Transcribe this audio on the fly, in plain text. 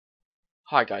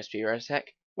Hi guys, BRTech.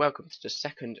 Welcome to the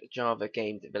second Java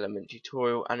game development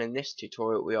tutorial, and in this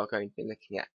tutorial we are going to be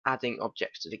looking at adding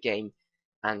objects to the game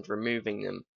and removing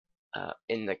them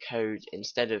in the code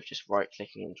instead of just right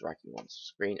clicking and dragging onto the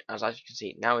screen. As you can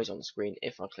see, now he's on the screen.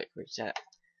 If I click reset,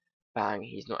 bang,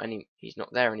 he's not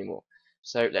there anymore.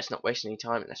 So let's not waste any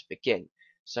time, let's begin.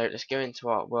 So let's go into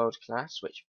our world class,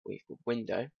 which we've called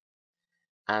window.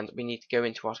 And we need to go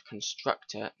into our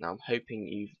constructor. Now I'm hoping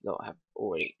you lot have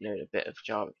already known a bit of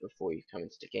Java before you come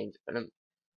into the game development,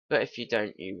 but if you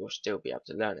don't, you will still be able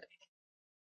to learn it.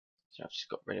 So I've just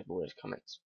got rid of all those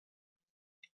comments.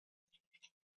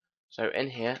 So in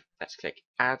here, let's click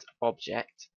add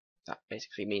object. That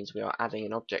basically means we are adding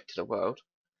an object to the world.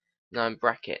 Now in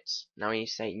brackets, now when you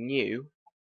say new,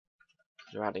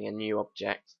 because we're adding a new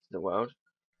object to the world,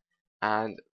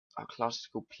 and our class is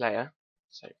called player,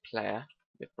 so player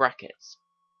with brackets.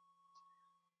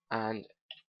 And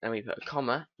then we put a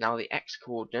comma. Now the x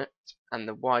coordinate and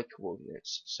the y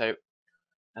coordinates. So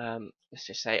let's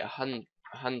just say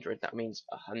 100. That means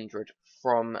 100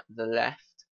 from the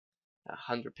left.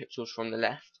 100 pixels from the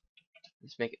left.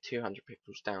 Let's make it 200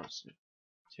 pixels down. So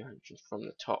 200 from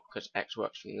the top, because x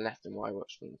works from the left and y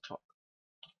works from the top.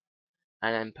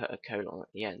 And then put a colon at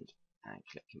the end and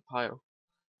click compile.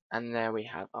 And there we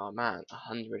have our man,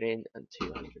 100 in and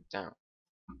 200 down.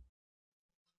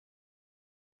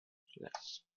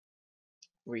 Let's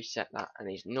reset that, and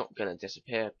he's not going to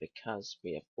disappear because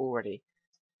we have already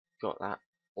got that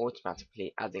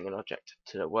automatically adding an object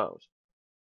to the world.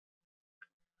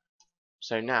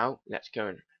 So now let's go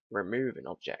and remove an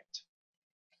object.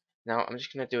 Now I'm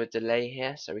just going to do a delay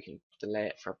here, so we can delay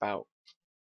it for about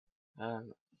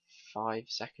 5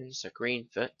 seconds. So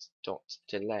greenfoot dot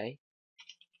delay.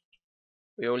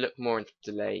 We will look more into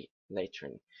delay later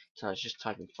in. So I was just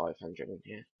typing 500 in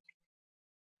here,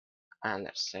 and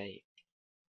let's say,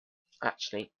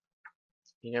 actually,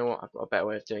 you know what? I've got a better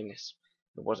way of doing this.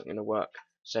 It wasn't going to work.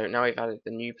 So now we've added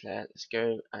the new player. Let's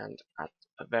go and add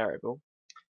a variable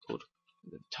called,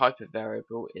 the type of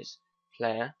variable is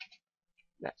player.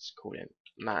 Let's call him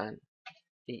man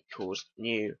equals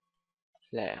new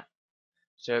player.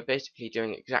 So we're basically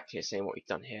doing exactly the same what we've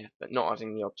done here, but not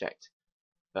adding the object,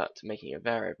 but making a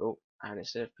variable. And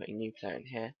instead of putting new player in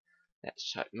here,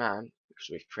 let's type man, because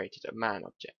we've created a man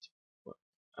object,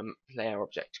 a player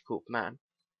object called man.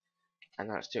 And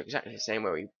now let's do exactly the same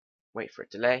where we wait for a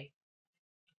delay.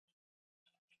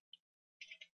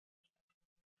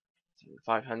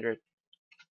 500.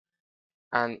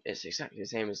 And it's exactly the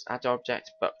same as add object,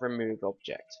 but remove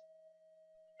object.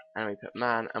 And we put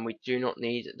man, and we do not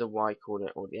need the y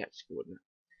coordinate or the x coordinate.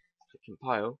 To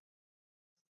compile.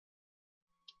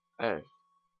 Oh,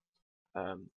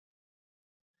 I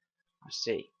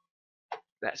see.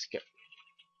 Let's go.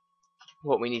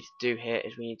 What we need to do here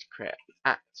is we need to create an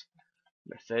act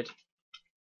method,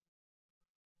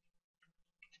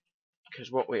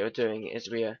 because what we are doing is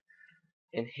we are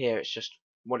in here. It's just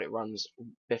what it runs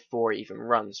before it even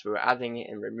runs. So we're adding it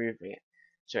and removing it.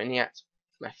 So in the act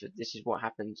method, this is what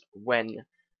happens when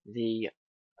the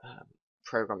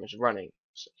program is running.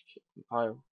 So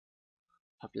compile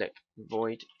public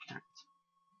void act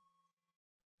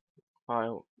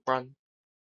file run,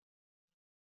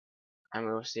 and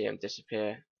we will see him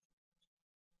disappear.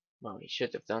 Well, he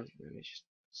should have done. Let me just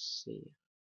see.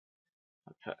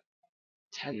 I put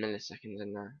 10 milliseconds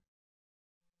in there.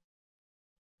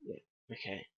 Yeah,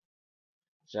 okay.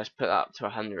 So let's put that up to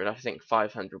 100. I think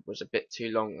 500 was a bit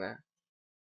too long there.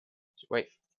 So wait.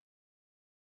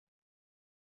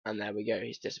 And there we go.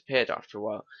 He's disappeared after a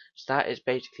while. So that is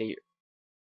basically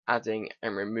adding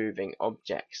and removing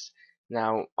objects.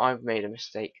 Now, I've made a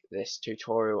mistake this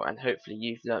tutorial, and hopefully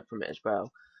you've learnt from it as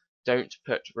well. Don't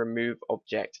put remove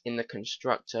object in the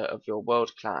constructor of your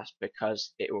world class,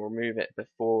 because it will remove it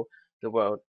before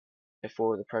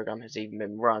the program has even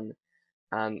been run,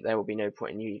 and there will be no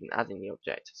point in you even adding the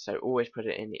object. So always put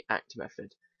it in the act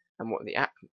method. And what the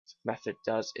act method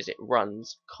does is it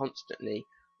runs constantly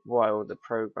while the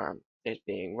program is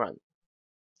being run.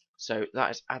 So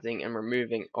that is adding and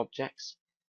removing objects.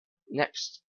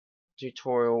 Next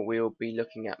tutorial we will be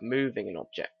looking at moving an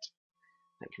object.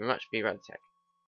 Thank you very much, BRTech.